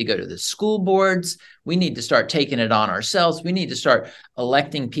 we need to go to the school boards. We need to start taking it on ourselves. We need to start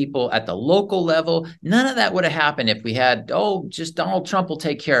electing people at the local level. None of that would have happened if we had, just Donald Trump will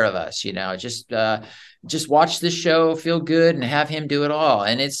take care of us, just watch this show, feel good, and have him do it all.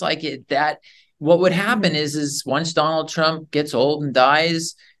 And it's like what would happen is once Donald Trump gets old and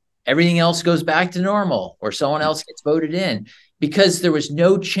dies, everything else goes back to normal, or someone else gets voted in, because there was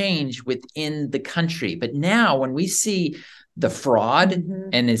no change within the country. But now when we see the fraud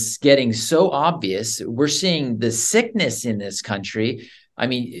and it's getting so obvious, we're seeing the sickness in this country. I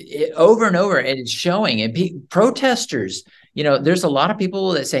mean, over and over, and it's showing. And protesters, there's a lot of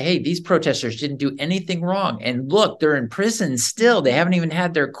people that say, hey, these protesters didn't do anything wrong. And look, they're in prison still. They haven't even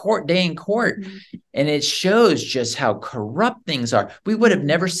had their court day in court. And it shows just how corrupt things are. We would have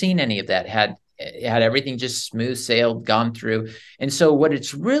never seen any of that had everything just smooth sailed, gone through. And so what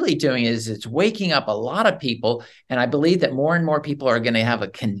it's really doing is it's waking up a lot of people. And I believe that more and more people are going to have a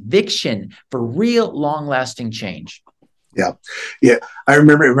conviction for real long-lasting change. Yeah. I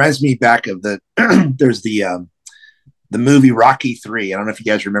remember, it reminds me back of there's the movie Rocky III. I don't know if you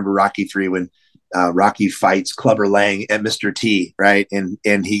guys remember Rocky III, when Rocky fights Clubber Lang and Mr. T, right? And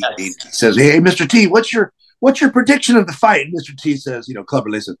he says, hey, Mr. T, what's your prediction of the fight? And Mr. T says, Clubber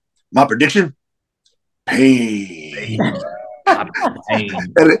Lang says, my prediction? Pain.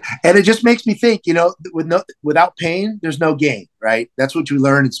 And it just makes me think, without pain, there's no gain, right? That's what you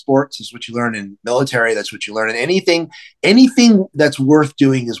learn in sports. That's what you learn in military. That's what you learn in anything that's worth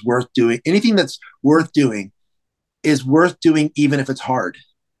doing is worth doing. Anything that's worth doing is worth doing, even if it's hard,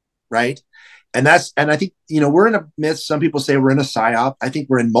 right? And I think, we're in a midst, some people say we're in a psyop. I think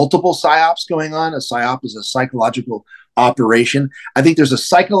we're in multiple psyops going on. A psyop is a psychological operation. I think there's a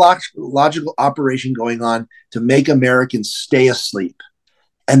psychological operation going on to make Americans stay asleep.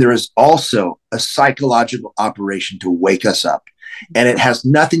 And there is also a psychological operation to wake us up. And it has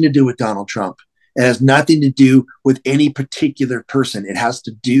nothing to do with Donald Trump. It has nothing to do with any particular person. It has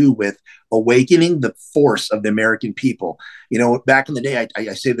to do with awakening the force of the American people. Back in the day,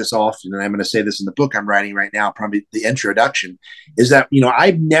 I say this often, and I'm going to say this in the book I'm writing right now, probably the introduction, is that,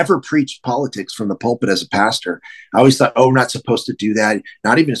 I've never preached politics from the pulpit as a pastor. I always thought, we're not supposed to do that.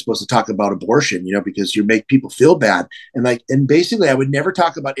 Not even supposed to talk about abortion, because you make people feel bad. And basically I would never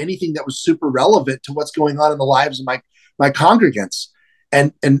talk about anything that was super relevant to what's going on in the lives of my congregants.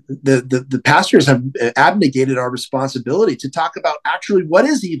 And the pastors have abnegated our responsibility to talk about actually what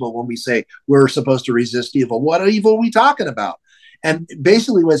is evil when we say we're supposed to resist evil. What evil are we talking about? And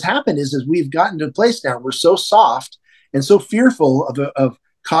basically what's happened is we've gotten to a place now, we're so soft and so fearful of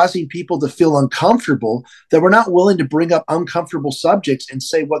causing people to feel uncomfortable that we're not willing to bring up uncomfortable subjects and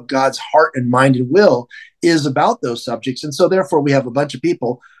say what God's heart and mind and will is about those subjects. And so therefore we have a bunch of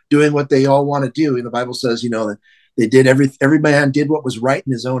people doing what they all want to do. And the Bible says, they did every man did what was right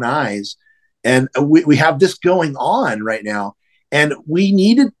in his own eyes. And we have this going on right now. And we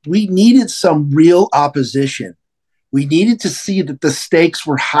needed some real opposition. We needed to see that the stakes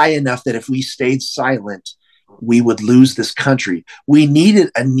were high enough that if we stayed silent, we would lose this country. We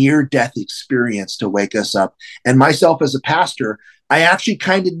needed a near-death experience to wake us up. And myself as a pastor, I actually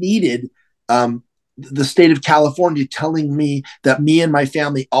kind of needed the state of California telling me that me and my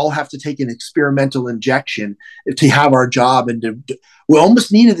family all have to take an experimental injection to have our job. And we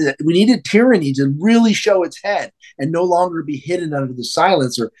almost needed it. We needed tyranny to really show its head and no longer be hidden under the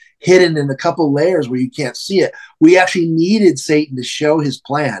silence or hidden in a couple layers where you can't see it. We actually needed Satan to show his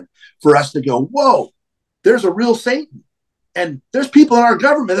plan for us to go, whoa, there's a real Satan. And there's people in our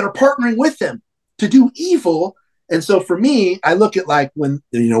government that are partnering with him to do evil. And so for me, I look at like when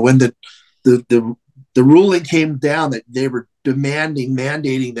the ruling came down that they were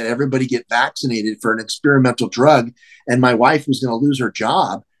mandating that everybody get vaccinated for an experimental drug, and my wife was going to lose her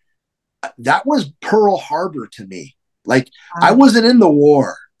job. That was Pearl Harbor to me. Like, I wasn't in the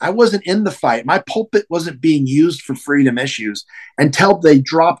war. I wasn't in the fight. My pulpit wasn't being used for freedom issues until they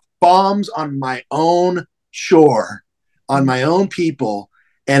dropped bombs on my own shore, on my own people.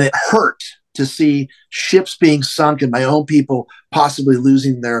 And it hurt to see ships being sunk and my own people possibly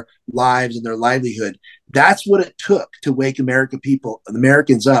losing their lives and their livelihood. That's what it took to wake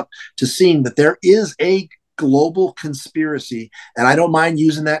Americans up to seeing that there is a global conspiracy. And I don't mind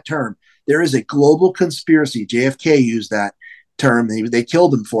using that term. There is a global conspiracy. JFK used that term. They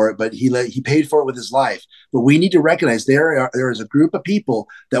killed him for it, but he paid for it with his life. But we need to recognize there is a group of people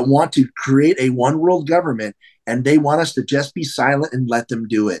that want to create a one world government, and they want us to just be silent and let them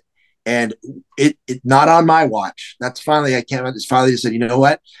do it. And it not on my watch. That's finally, I finally said, you know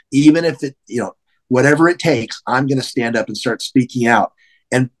what? Even if it, whatever it takes, I'm going to stand up and start speaking out.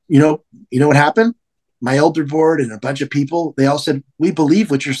 And you know what happened? My elder board and a bunch of people, they all said, we believe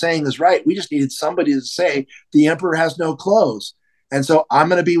what you're saying is right. We just needed somebody to say the emperor has no clothes. And so I'm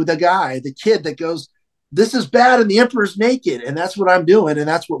going to be with the kid that goes, this is bad and the emperor's naked. And that's what I'm doing. And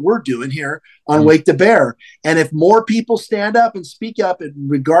that's what we're doing here on Wake the Bear. And if more people stand up and speak up, and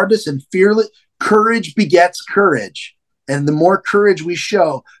regardless and fearless, courage begets courage. And the more courage we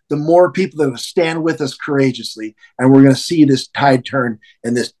show, the more people that will stand with us courageously. And we're going to see this tide turn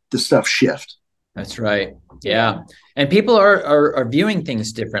and this stuff shift. That's right. Yeah. And people are viewing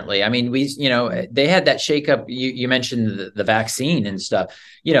things differently. I mean, they had that shakeup. You mentioned the vaccine and stuff.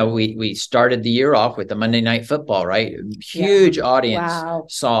 We started the year off with the Monday Night Football, right? Huge audience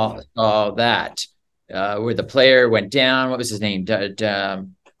saw that where the player went down. What was his name?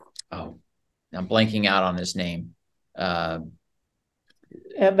 I'm blanking out on his name. But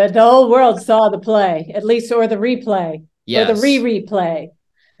the whole world saw the play, at least, or the replay, or the replay.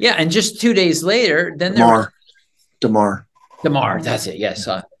 Yeah, and just 2 days later, then DeMar. That's it. Yes,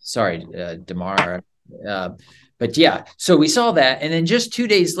 sorry, DeMar. But yeah, so we saw that, and then just 2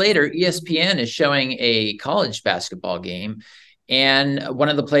 days later, ESPN is showing a college basketball game, and one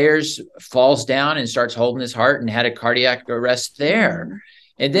of the players falls down and starts holding his heart and had a cardiac arrest there.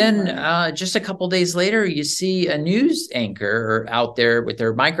 And then just a couple of days later, you see a news anchor out there with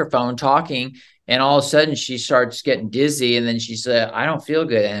their microphone talking. And all of a sudden she starts getting dizzy. And then she said, I don't feel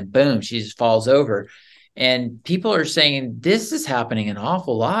good. And boom, she just falls over. And people are saying this is happening an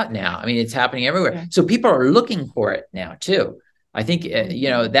awful lot now. I mean, it's happening everywhere. Yeah. So people are looking for it now, too. I think,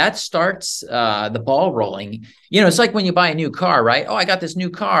 that starts the ball rolling. It's like when you buy a new car, right? Oh, I got this new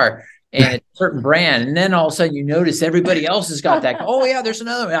car. And it's a certain brand, and then all of a sudden you notice everybody else has got that. Oh yeah, there's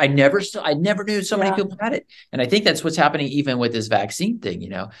another one. I never knew so many people had it, and I think that's what's happening even with this vaccine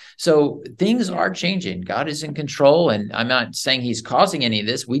thing. So things are changing. God is in control, and I'm not saying He's causing any of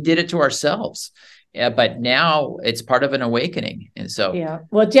this. We did it to ourselves. Yeah, but now it's part of an awakening. And so,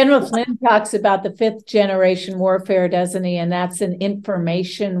 well, General Flynn talks about the fifth generation warfare, doesn't he? And that's an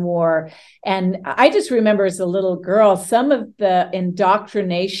information war. And I just remember as a little girl, some of the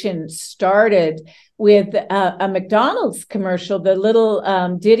indoctrination started with a McDonald's commercial. The little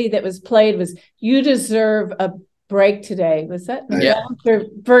ditty that was played was, "You deserve a break today." Was that McDonald's or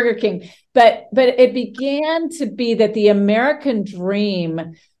Burger King? But it began to be that the American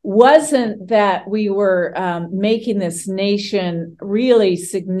dream wasn't that we were making this nation really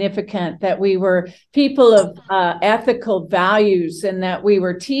significant, that we were people of ethical values, and that we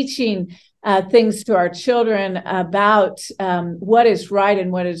were teaching things to our children about what is right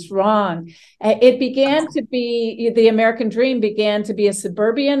and what is wrong. It began to be, the American dream began to be a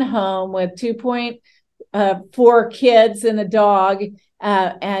suburban home with 2.4 kids and a dog,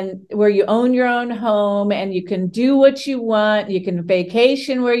 and where you own your own home and you can do what you want. You can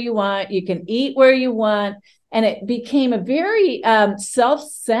vacation where you want. You can eat where you want. And it became a very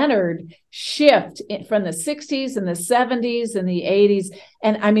self-centered shift from the 60s and the 70s and the 80s.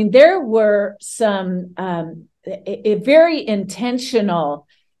 And I mean, there were some very intentional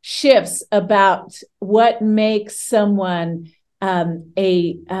shifts about what makes someone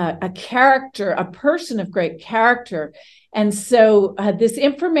a character, a person of great character. And so this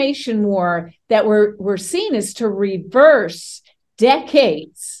information war that we're seeing is to reverse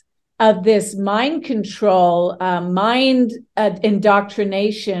decades of this mind control, mind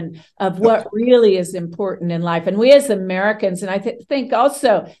indoctrination of what really is important in life. And we as Americans, and I think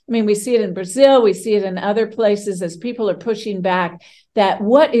also, I mean, we see it in Brazil, we see it in other places as people are pushing back, that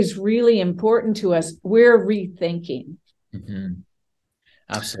what is really important to us, we're rethinking. Mm-hmm.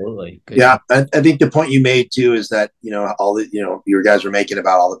 Absolutely. Good. Yeah, I think the point you made too is that, all the, your guys were making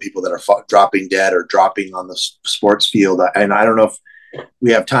about all the people that are dropping dead or dropping on the sports field. And I don't know if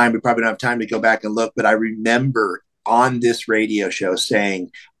we have time. We probably don't have time to go back and look, but I remember on this radio show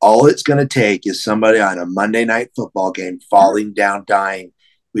saying all it's going to take is somebody on a Monday night football game falling down, dying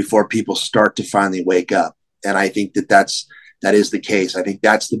before people start to finally wake up. And I think that is the case. I think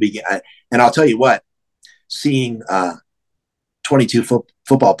that's the beginning. And I'll tell you what, seeing 22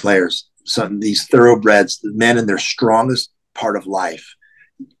 football players, these thoroughbreds, the men in their strongest part of life,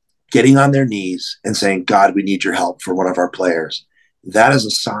 getting on their knees and saying, God, we need your help for one of our players. That is a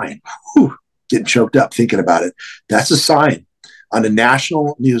sign. Whew, getting choked up thinking about it. That's a sign on a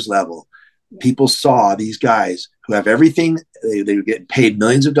national news level. People saw these guys who have everything. They were getting paid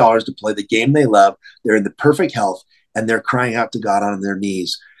millions of dollars to play the game they love. They're in the perfect health, and they're crying out to God on their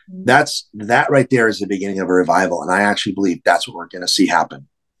knees. That right there is the beginning of a revival. And I actually believe that's what we're going to see happen.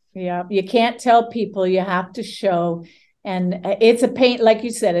 Yeah. You can't tell people, you have to show. And it's a pain, like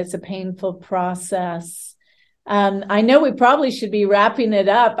you said, it's a painful process. I know we probably should be wrapping it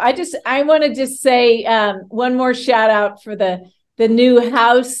up. I want to just say one more shout out for the new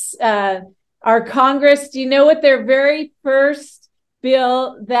House, our Congress. Do you know what their very first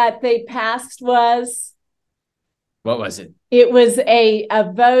bill that they passed was? What was it? It was a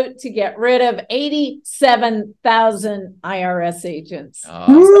vote to get rid of 87,000 IRS agents.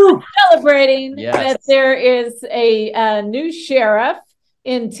 So celebrating that there is a new sheriff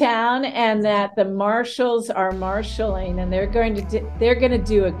in town, and that the marshals are marshaling, and they're going to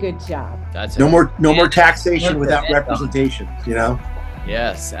do a good job. That's no more taxation without representation.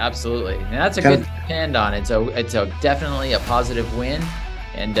 Yes, absolutely. And that's a good depend on. It's definitely a positive win,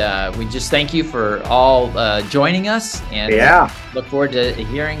 and we just thank you for all joining us, and look forward to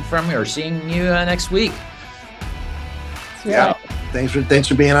hearing from you or seeing you next week. Right. Thanks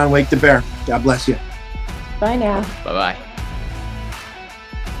for being on Wake the Bear. God bless you. Bye now. Bye-bye.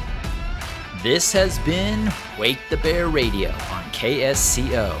 This has been Wake the Bear Radio on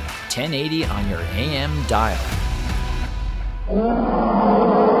KSCO 1080 on your AM dial.